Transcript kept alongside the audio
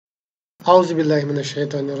Auzu billahi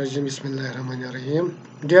minesh-shaytanir-rajim. Bismillahir-rahmanir-rahim.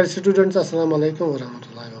 Dear students, assalamu alaikum wa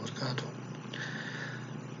rahmatullahi wa barakatuh.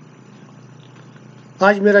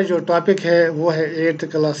 आज मेरा जो topic है वो है 8th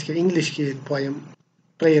क्लास के इंग्लिश की एक पोएम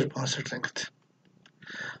प्रेयर फॉर स्ट्रेंथ,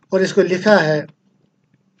 और इसको लिखा है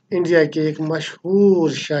इंडिया के एक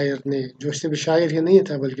मशहूर शायर ने, जो सिर्फ शायर ही नहीं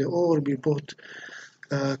था बल्कि और भी बहुत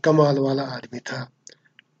कमाल वाला आदमी था।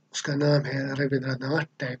 उसका नाम है रविंद्रनाथ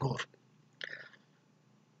टैगोर।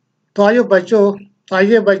 तो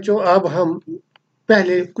आइए बच्चों, अब हम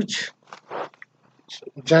पहले कुछ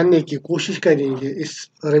जानने की कोशिश करेंगे इस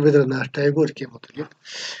रविंद्रनाथ टैगोर के मुतालिक।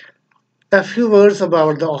 A few words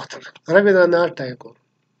about the author, Rabindranath Tagore.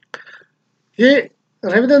 ये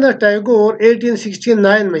रविंद्रनाथ टैगोर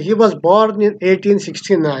 1869 में, he was born in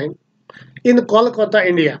 1869 in Kolkata,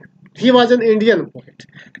 India. He was an Indian poet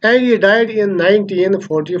and he died in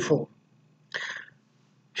 1944.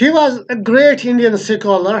 He was a great Indian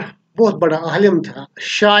scholar, बहुत बड़ा आलिम था,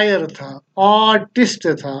 शायर था, आर्टिस्ट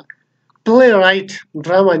था, प्ले राइट,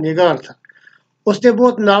 ड्रामा निगार था। उसने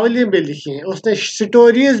बहुत नावलें भी लिखी हैं, उसने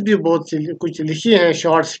स्टोरीज भी बहुत सी कुछ लिखी हैं,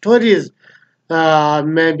 शॉर्ट स्टोरीज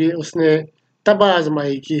में भी उसने तब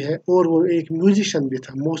आजमाई की है। और वो एक म्यूजिशियन भी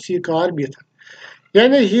था, मौसीकार भी था,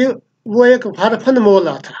 यानी वो एक हरफन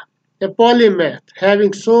मौला था, a polymath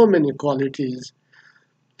having so many qualities.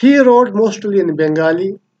 He wrote mostly in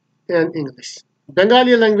Bengali and English.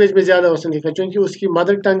 Bengali language में ज़्यादा उसने लिखा क्योंकि उसकी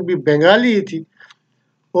मदर टंग भी बंगाली ही थी,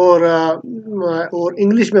 और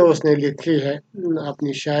इंग्लिश में उसने लिखी है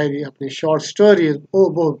अपनी शायरी, अपनी शॉर्ट स्टोरीज, वो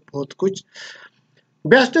बहुत कुछ।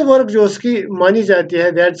 बेस्ट वर्क जो उसकी मानी जाती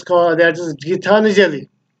है that is Geetanjali.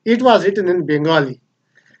 It was written in Bengali.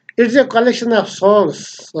 It's a collection of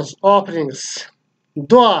songs, offerings,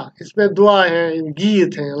 दुआ, इसमें दुआ है,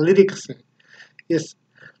 गीत हैं, लिरिक्स हैं। इस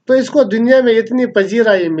तो इसको दुनिया में इतनी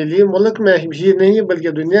पजीराई मिली, मुल्क में ही नहीं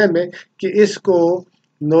बल्कि दुनिया में, कि इसको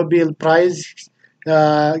नोबेल प्राइज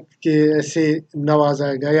के से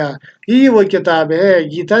नवाजा गया। ये वो किताब है,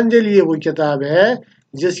 गीतांजलि वो किताब है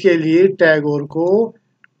जिसके लिए टैगोर को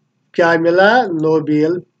क्या मिला?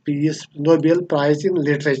 Nobel prize in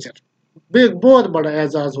literature. एक बहुत बड़ा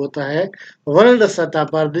एजाज होता है वर्ल्ड सतह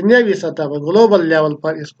पर, दुनियावी सतह पर, ग्लोबल लेवल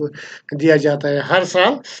पर इसको दिया जाता है हर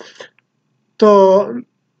साल। तो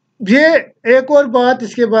ये एक और बात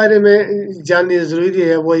इसके बारे में जाननी ज़रूरी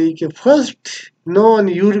है, वही कि first non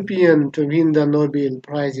European to win the Nobel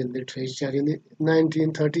prize in literature in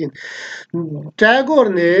 1913। Tagore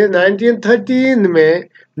ने 1913 में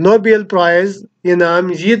नोबेल प्राइज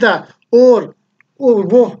इनाम जीता, और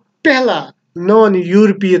वो पहला नॉन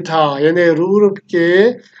यूरोपीय था, यानी यूरोप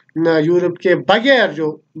के बगैर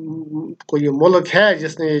जो कोई मुल्क है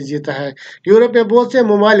जिसने जीता है। यूरोप में बहुत से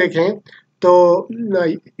ममालिक हैं, तो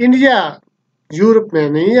इंडिया यूरोप में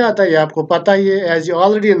नहीं आता, ये आपको पता ही है, as you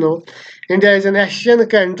already know. India is an Asian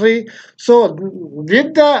country, so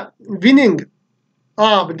with the winning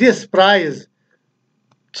of this prize,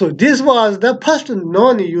 so this was the first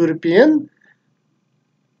non-European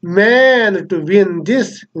man to win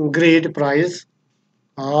this great prize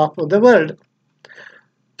of the world.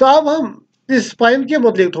 तो अब हम इस poem के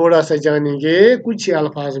मतलब थोड़ा सा जानेंगे कुछ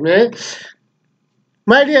अल्फाज में।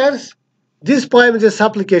 My dears, this poem is a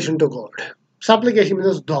supplication to God. Supplication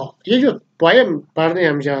means दुआ। ये जो पोएम पढ़ने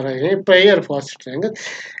हम जा रहे हैं, prayer for strength,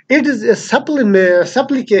 it is a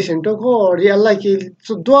supplication to God. ये अल्लाह की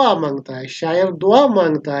दुआ मांगता है, शायर दुआ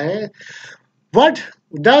मांगता है। What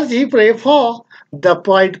does he pray for? The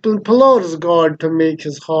poet implores God to make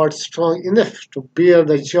his heart strong enough to bear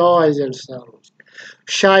the joys and sorrows.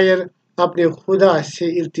 शायर अपने खुदा से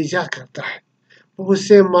इल्तिजा करता है, वो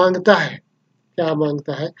उससे मांगता है, क्या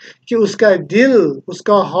मांगता है कि उसका दिल,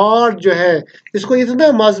 उसका हार्ट जो है, इसको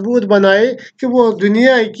इतना मजबूत बनाए कि वो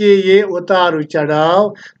दुनिया के ये उतार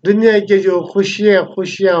चढ़ाव, दुनिया के जो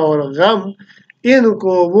खुशियाँ और गम,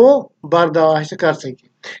 इनको वो बर्दाश्त कर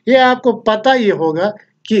सके। ये आपको पता ही होगा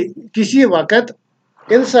कि किसी वक्त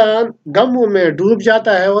इंसान गमों में डूब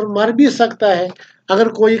जाता है और मर भी सकता है। अगर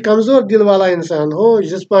कोई कमज़ोर दिल वाला इंसान हो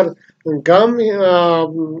जिस पर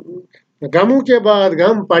गमों के बाद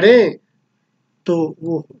गम पड़े, तो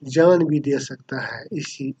वो जान भी दे सकता है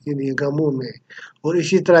इन्हीं गमों में। और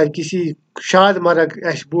इसी तरह किसी शाद मरग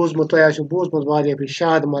बोझमुत वारिया भी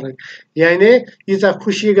शाद मरग, यानी यीजा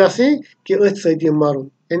खुशी गसी कि अथ सती मरुन,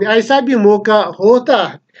 यानी ऐसा भी मौका होता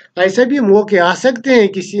है, ऐसे भी मौके आ सकते हैं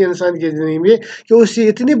किसी इंसान की जिंदगी में कि उसे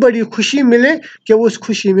इतनी बड़ी खुशी मिले कि वो उस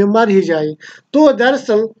खुशी में मर ही जाए। तो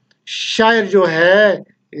दरअसल शायर जो है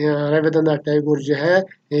रविंद्रनाथ टैगोर जो है,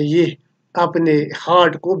 ये अपने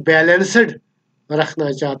हार्ट को बैलेंस्ड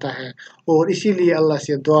रखना चाहता है, और इसीलिए अल्लाह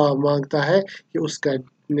से दुआ मांगता है कि उसका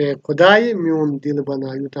خدائے میون دل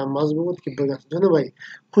بنا یوتاہ مضبوط کہ بہ گژھٕ دۄنوَے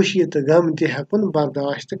خوشی تہٕ غم تہِ ہٮ۪کُن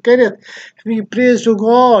برداشت کٔرِتھ. We praise to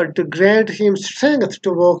God to grant him strength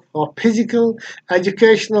to work for physical,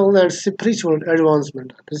 educational and spiritual advancement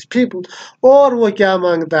of his people. اور وہ کیا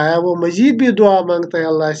مانگتا ہے, وہ مزید بھی دعا مانگتا ہے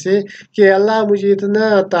اللہ سے کہ اللہ مجھے اتنا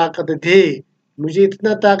طاقت دے, مجھے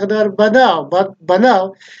اتنا طاقتور بناؤ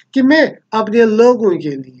کہ میں اپنے لوگوں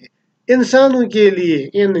کے لیے, انسانوں کے لیے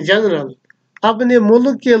ان جنرل, اپنے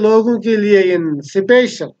ملک کے لوگوں کے لیے ان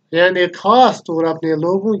اسپیشل, یعنی خاص طور اپنے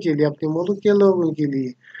لوگوں کے لیے, اپنے ملک کے لوگوں کے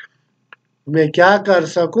لیے میں کیا کر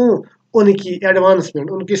سکوں, ان کی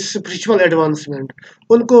ایڈوانسمنٹ, ان کی اسپرچول ایڈوانسمنٹ,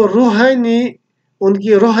 ان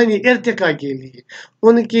کی روحانی ارتقاء کے لیے,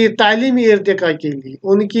 ان کی تعلیمی ارتقاء کے لیے,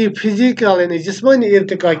 ان کی فزیکل یعنی جسمانی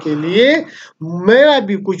ارتقاء کے لیے میرا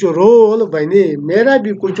بھی کچھ رول بنے, میرا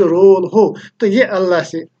بھی کچھ رول ہو. تو یہ اللہ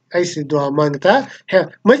سے ایسی دعا مانگتا ہے.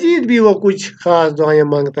 مزید بھی وہ کچھ خاص دعائیں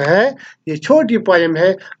مانگتا ہے. یہ چھوٹی پوئم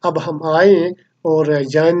ہے. اب ہم آئیں اور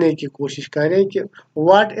جاننے کی کوشش کریں کہ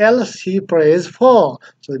what else he prays for.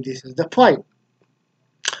 So this is the point.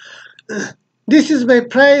 This is my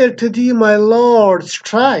prayer to thee, my Lord,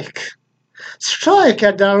 strike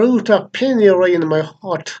at the root of penury in my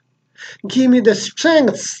heart. Give me the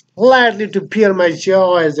strength slightly to bear my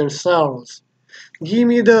joys and sorrows. Give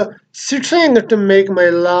me the strength to make my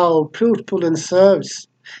love fruitful in service.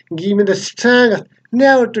 Give me the strength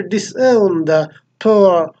never to disown the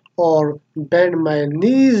poor or bend my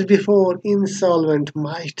knees before insolvent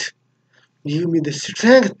might. Give me the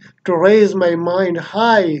strength to raise my mind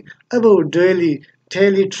high above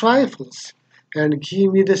daily trifles. And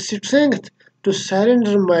give me the strength to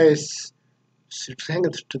surrender my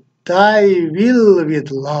strength to thy will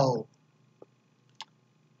with love.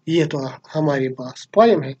 یہ تو ہمارے پاس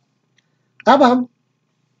poem ہے. اب ہم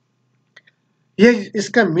اس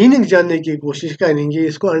کا meaning جاننے کی کوشش کریں گے,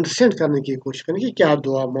 اس کو انڈرسٹینڈ کرنے کی کوشش کریں گے کیا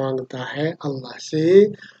دعا مانگتا ہے اللہ سے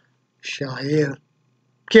شاعر.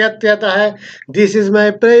 کیا کہتا ہے, This is my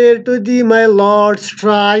prayer to thee, my Lord,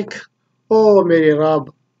 strike. او میرے رب,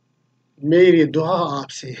 میری دعا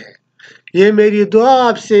آپ سے ہے, یہ میری دعا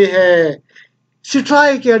آپ سے ہے.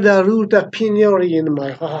 Strike at the root of penury in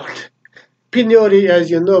my heart. Penury, as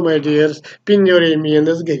you know, my dears, penury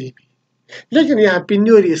means غریبی. لیکن یہاں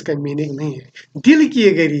penury اس کا میننگ نہیں ہے. دل کی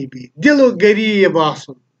غریبی, دل و غریب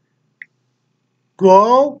آسن.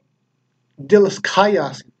 گو دلس کھائی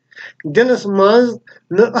آسن. دلس منز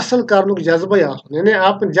نہ اصل کرنک جذبہ آسن.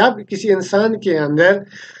 یعنی جب کسی انسان کے اندر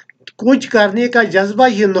کچھ کرنے کا جذبہ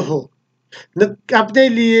ہی نہ ہو, نہ اپنے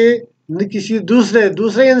لیے نہ کسی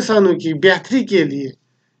دوسرے انسانوں کی بہتری کے لیے,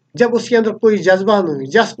 جب اس کے اندر کوئی جذبہ نہ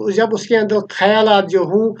ہو, جب اس کے اندر خیالات جو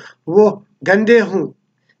ہوں وہ گندے ہوں,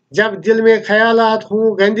 جب دل میں خیالات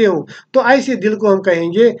ہوں گندے ہوں, تو ایسے دل کو ہم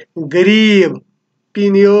کہیں گے غریب,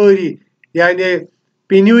 پینیوری یعنی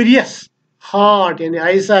پینیوریس ہارٹ, یعنی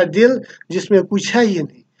ایسا دل جس میں کچھ ہے ہی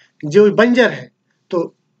نہیں, جو بنجر ہے.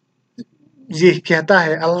 تو یہ کہتا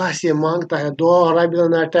ہے, اللہ سے مانگتا ہے دعا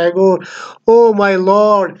رابندرناتھ ٹیگور, او مائی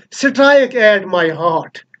lord strike at my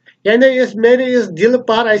heart. یعنی میرے اس دل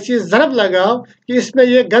پر ایسی ضرب لگاؤ کہ اس میں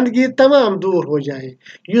یہ گندگی تمام دور ہو جائے.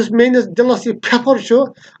 اس میانس دلس یہ پھپھر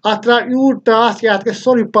ات ترا یوت ٹاس کہ ات گژھِ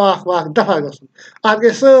سورُے پاک واک دفع گژھُن, ات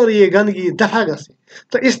گژھِ سٲرٕے یہ گندگی دفع گژھٕنۍ.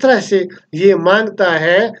 تو اس طرح سے یہ مانگتا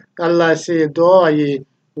ہے اللہ سے دعا یہ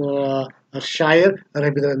شاعر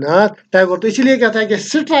رابندر ناتھ ٹیگور. تو اسی لیے کہتا ہے کہ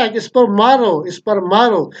اسٹرائک, اس پر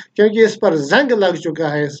مارو کیونکہ اس پر زنگ لگ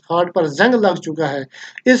چکا ہے, اس ہارٹ پر زنگ لگ چکا ہے.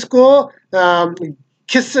 اس کو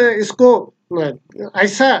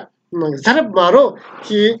ایسا ضرب مارو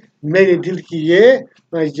کہ میرے دل کی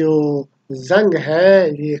یہ جو زنگ ہے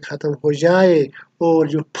یہ ختم ہو جائے, اور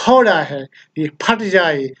جو پھوڑا ہے یہ پھٹ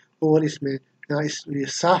جائے, اور اس میں یہ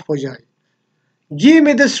صاف ہو جائے. Give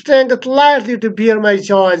me the strength lightly to bear my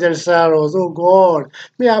joys and sorrows. Oh God,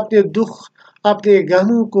 میں اپنے دکھ اپنے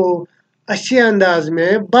غموں کو اچھے انداز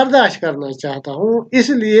میں برداشت کرنا چاہتا ہوں, اس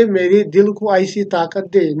لیے میرے دل کو ایسی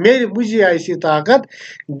طاقت دے, مجھے ایسی طاقت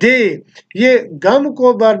دے. یہ غم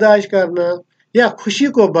کو برداشت کرنا یا خوشی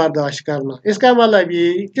کو برداشت کرنا, اس کا مطلب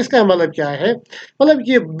کس کا مطلب کیا ہے, مطلب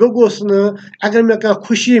کہ بہ گوس نہ اگر میں کانٛہہ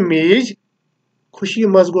خوشی میج, خوشی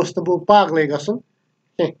مز گوس نہٕ بہ پاگلے گژھُن,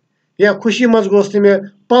 یا خوشی مز گوس نہٕ مےٚ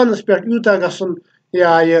پانس پٮ۪ٹھ یوٗتاہ گژھُن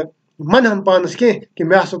یا یہ منہم پانس کینٛہہ کہ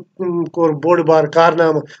میں ہسا کوٚر بوٚڑ بار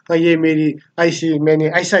کارنامہ, یہ میں نے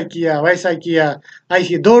ایسا کیا ویسا کیا,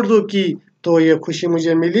 ایسی دوڑ دھوپ کی تو یہ خوشی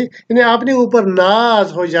مجھے ملی. یعنی اپنے اوپر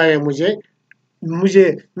ناز ہو جائے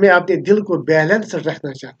میں اپنے دل کو بیلنس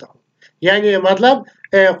رکھنا چاہتا ہوں. یعنی مطلب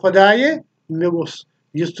اے خدائے, مےٚ گوٚژھ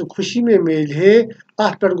یُس ژٕ خوشی میں میلہِ ہے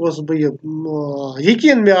اَتھ پٮ۪ٹھ گوٚژھ بہٕ یہِ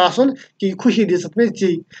یقیٖن مےٚ آسُن کہ یہِ خوشی دِژٕتھ مےٚ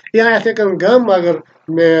ژی یا یِتھَے کٔنۍ غم اگر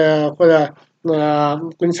مےٚ خۄدا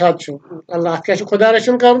کُنہِ ساتہٕ چھُ اللہ اَتھ کیٛاہ چھُ خۄدا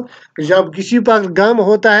رٔچھُن کَرُن جب کسی پر غم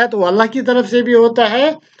ہوتا ہے تو اللہ کی طرف سے بھی ہوتا ہے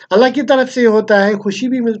اللہ کی طرف سے ہوتا ہے خوشی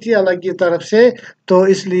بھی ملتی ہے اللہ کی طرف سے تو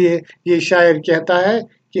اس لیے یہ شاعر کہتا ہے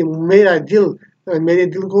کہ میرے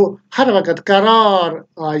دل کو ہر وقت قرار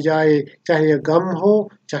آ جائے چاہے غم ہو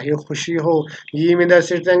چاہے خوشی ہو Give me the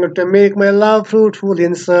strength to make my love fruitful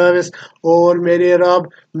in service اور میرے رب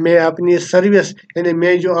میں اپنی سروس یعنی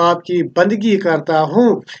میں جو آپ کی بندگی کرتا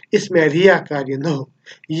ہوں اس میں ریاکاری نہ ہو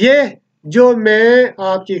یہ جو میں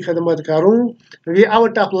آپ کی خدمت کروں یہ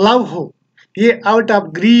آؤٹ آف لو ہو یہ آؤٹ آف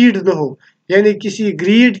گریڈ نہ ہو یعنی کسی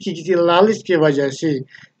گریڈ کی کسی لالچ کی وجہ سے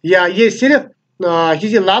یا یہ صرف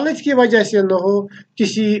کسی لالچ کی وجہ سے نہ ہو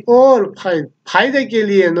کسی اور فائدے کے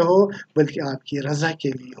لیے نہ ہو بلکہ آپ کی رضا کے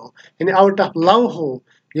لیے ہو یعنی آؤٹ آف لو ہو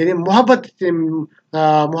یعنی محبت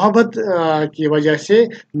کی وجہ سے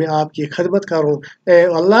میں آپ کی خدمت کروں اے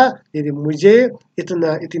اللہ یعنی مجھے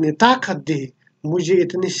اتنی طاقت دے مجھے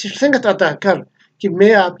اتنی اسٹرنگتھ عطا کر کہ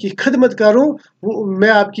میں آپ کی خدمت کروں میں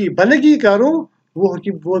آپ کی بندگی کروں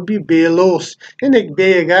وہ بھی بے لوس یعنی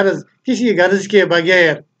بے غرض کسی غرض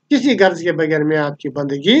کے بغیر میں آپ کی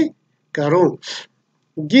بندگی کروں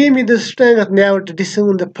Give me the strength never to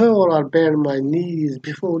disown the poor or bend my knees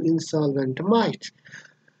before insolvent might.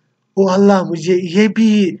 او اللہ مجھے یہ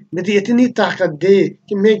بھی مجھے اتنی طاقت دے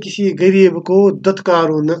کہ میں کسی غریب کو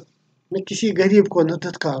دتکاروں نہ میں کسی غریب کو نہ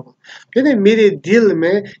دتکاروں یعنی میرے دل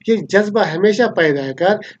میں یہ جذبہ ہمیشہ پیدا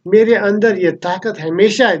کر میرے اندر یہ طاقت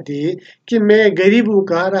ہمیشہ دے کہ میں غریبوں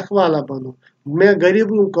کا رکھوالا بنوں میں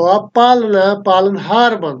غریبوں کا پالن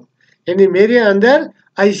ہار بنوں یعنی میرے اندر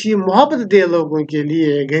ایسی محبت دے لوگوں کے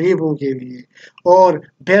لیے غریبوں کے لیے اور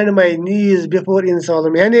بینڈ مائی نیز بفور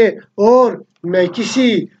انسان یعنی اور میں کسی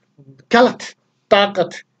غلط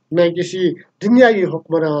طاقت میں کسی دنیاوی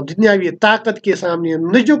حکمران دنیاوی طاقت کے سامنے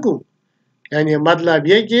نہ جھکوں یعنی مطلب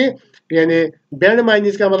یہ کہ یعنی بینڈ مائی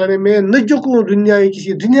نیز کا مطلب ہے میں نہ جھکوں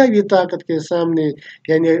کسی دنیاوی طاقت کے سامنے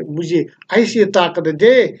یعنی مجھے ایسی طاقت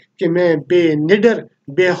دے کہ میں بے نڈر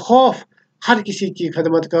بے خوف ہر کسی کی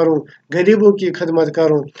خدمت کروں غریبوں کی خدمت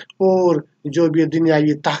کروں اور جو بھی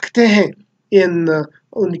دنیاوی طاقتیں ہیں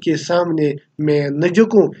ان کے سامنے میں نہ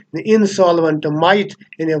جھکوں انسالونٹ مائٹ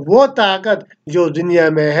یعنی وہ طاقت جو دنیا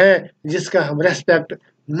میں ہے جس کا ہم ریسپیکٹ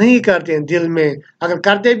نہیں کرتے ہیں دل میں اگر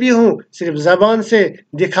کرتے بھی ہوں صرف زبان سے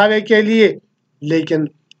دکھاوے کے لیے لیکن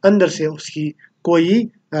اندر سے اس کی کوئی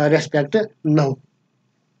ریسپیکٹ نہ ہو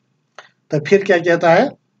تو پھر کیا کہتا ہے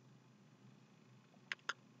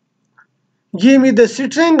Give me the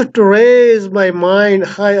strength to raise my mind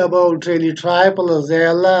high above daily trifles اے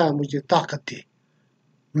اللہ مجھے طاقت دے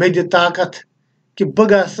میں دے طاقت کہ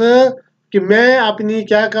بگس کہ میں اپنی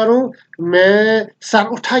کیا کروں میں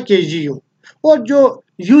سر اٹھا کے جیوں اور جو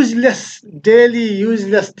ڈیلی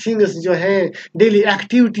یوزلیس تھنگس جو ہیں ڈیلی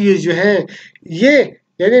ایکٹیویٹیز جو ہیں یہ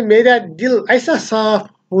یعنی میرا دل ایسا صاف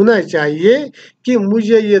ہونا چاہیے کہ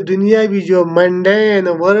مجھے یہ دنیاوی جو منڈین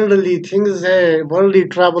ورلڈلی تھنگز ہیں ورلڈلی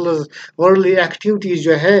ٹرابلز ورلڈلی ایکٹیویٹیز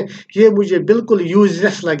جو ہیں یہ مجھے بالکل یوز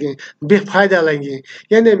لیس لگیں بے فائدہ لگیں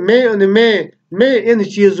یعنی میں ان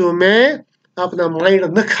چیزوں میں اپنا مائنڈ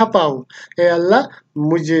نہ کھپاؤں اے اللہ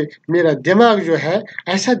مجھے میرا دماغ جو ہے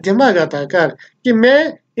ایسا دماغ عطا کر کہ میں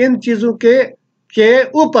ان چیزوں کے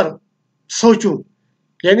اوپر سوچوں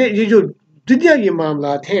یعنی یہ جو دنیاوی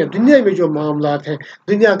معاملات ہیں دنیا میں جو معاملات ہیں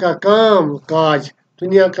دنیا کا کام کاج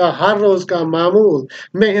دنیا کا ہر روز کا معمول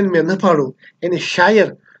میں ان میں نہ پڑوں یعنی شاعر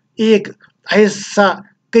ایک ایسا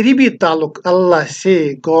قریبی تعلق اللہ سے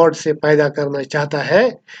گاڈ سے پیدا کرنا چاہتا ہے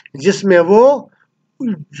جس میں وہ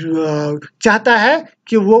چاہتا ہے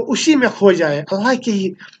کہ وہ اسی میں کھو جائے اللہ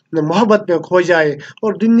کی محبت میں کھو جائے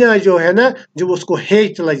اور دنیا جو ہے نا جو اس کو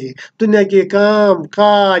ہیچ لگے دنیا کے کام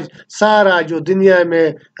کاج سارا جو دنیا میں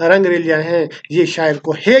رنگ ریلیاں ہیں یہ شاعر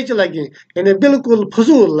کو ہیچ لگے یعنی بالکل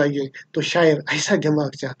فضول لگے تو شاعر ایسا دماغ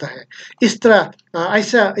چاہتا ہے اس طرح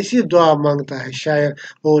اسی دعا مانگتا ہے شاعر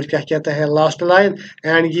اور کیا کہتا ہے last line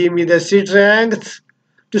and give me the strength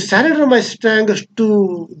to surrender my strength to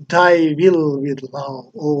thy will with love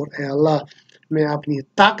اور اے اللہ میں اپنی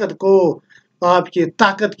طاقت کو آپ کی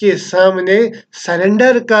طاقت کے سامنے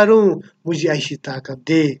سرنڈر کروں مجھے ایسی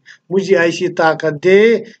طاقت دے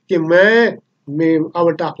کہ میں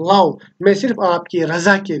آؤٹ آف لو میں صرف آپ کی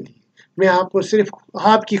رضا کے لیے میں آپ کو صرف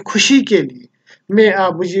آپ کی خوشی کے لیے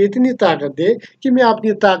مجھے اتنی طاقت دے کہ میں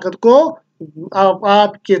اپنی طاقت کو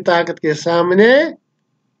آپ کی طاقت کے سامنے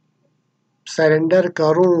سرنڈر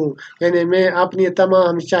کروں یعنی میں اپنی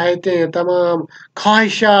تمام چاہتیں تمام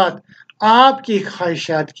خواہشات آپ کی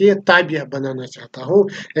خواہشات کے تابع بنانا چاہتا ہوں.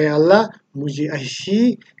 اے اللہ مجھے ایسی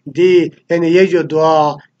دے. یعنی یہ جو دعا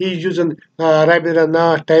یہ زن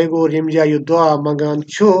رابندرناتھ ٹیگور یم جائے یہ دعا منگان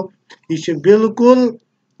یہ بالکل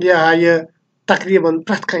یہ تقریباً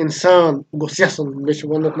پرٛٮ۪تھ کانٛہہ اِنسان گوٚژھ یَژھُن. مےٚ چھُ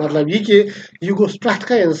وَننُک مطلب یہِ کہِ یہِ گوٚژھ پرٛٮ۪تھ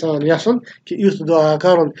کانٛہہ اِنسان یَژھُن کہِ یُتھ دُعا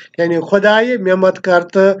کَرُن. یعنی خۄدایہِ مےٚ مت کر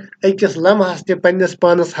تہٕ أکِس لمحس تہِ پنٛنِس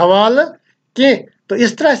پانَس حوالہٕ کینٛہہ. تو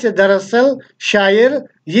اس طرح سے دراصل شاعر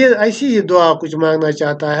یہ ایسی ہی دعا کچھ مانگنا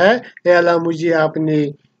چاہتا ہے. اے اللہ مجھے اپنی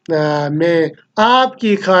میں آپ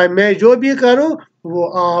کی میں جو بھی کروں وہ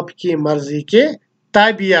آپ کی مرضی کے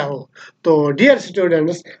تابع ہو. تو dear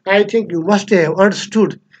students I think you must have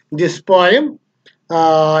understood this poem,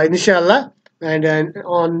 inshallah, and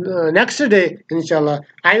on next day inshallah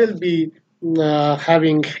I will be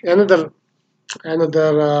having another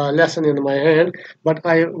lesson in my hand, but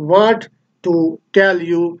I want to tell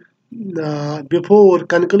you before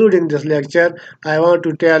concluding this lecture, I want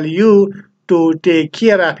to tell you to take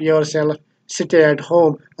care of yourself, stay at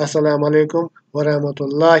home. Assalamu alaikum wa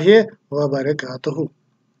rahmatullahi wa barakatuhu.